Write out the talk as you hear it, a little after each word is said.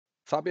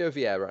Fábio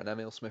Vieira and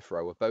Emile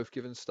Smith-Rowe were both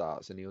given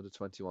starts in the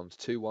U21's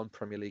 2-1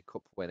 Premier League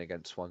Cup win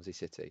against Swansea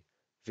City.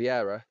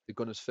 Vieira, the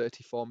Gunners'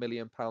 £34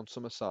 million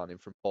summer signing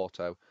from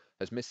Porto,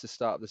 has missed the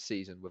start of the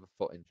season with a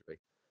foot injury.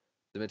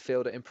 The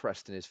midfielder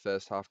impressed in his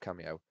first half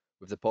cameo,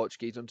 with the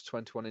Portuguese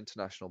under-21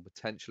 international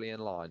potentially in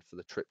line for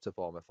the trip to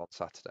Bournemouth on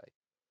Saturday.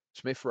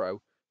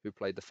 Smith-Rowe, who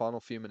played the final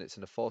few minutes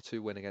in a 4-2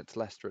 win against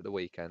Leicester at the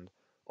weekend,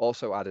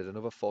 also added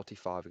another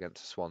 45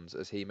 against the Swans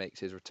as he makes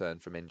his return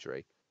from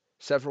injury.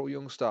 Several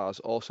young stars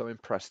also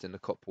impressed in the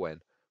cup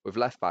win, with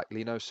left-back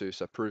Lino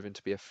Sousa proving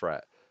to be a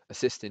threat,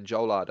 assisting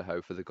Joel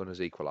Idaho for the Gunners'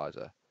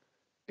 equaliser.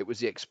 It was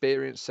the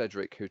experienced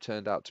Cedric who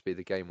turned out to be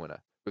the game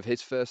winner, with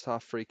his first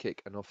half free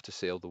kick enough to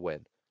seal the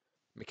win.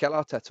 Mikel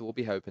Arteta will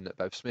be hoping that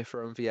both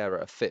Smith-Rowe and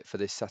Vieira are fit for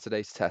this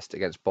Saturday's test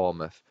against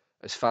Bournemouth,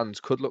 as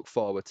fans could look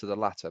forward to the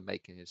latter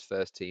making his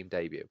first team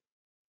debut.